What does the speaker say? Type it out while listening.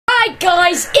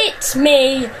guys, it's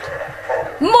me,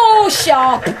 more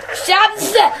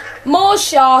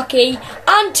Sharky,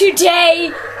 and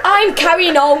today I'm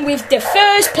carrying on with the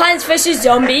first Plants vs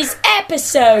Zombies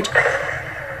episode,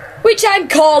 which I'm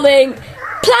calling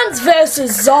Plants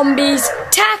vs Zombies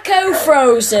Taco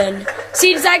Frozen.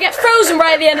 See, as I get frozen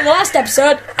right at the end of the last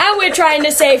episode, and we're trying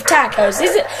to save tacos.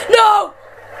 Is it? No!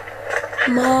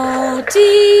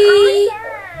 Marty,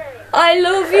 I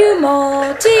love you,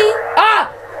 Marty.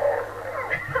 Ah!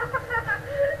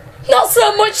 Not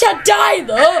so much I die,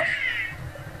 though.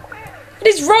 What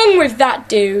is wrong with that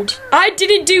dude? I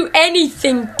didn't do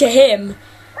anything to him.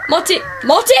 Marty?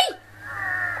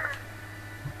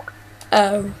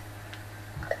 Oh.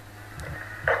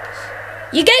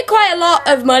 You get quite a lot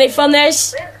of money from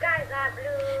this.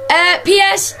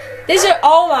 P.S. Stay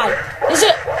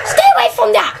away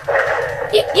from that!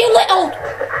 You little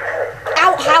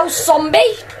outhouse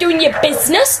zombie doing your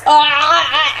business.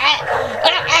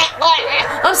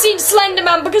 I've seen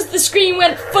Slenderman because the screen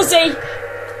went fuzzy.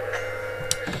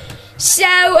 So,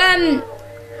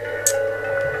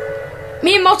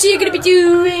 me and Marty are going to be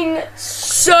doing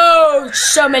so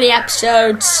many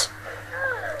episodes.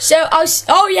 So,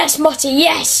 oh yes, Marty,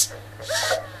 yes.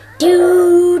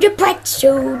 Do the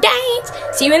pretzel dance.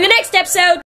 See you in the next episode.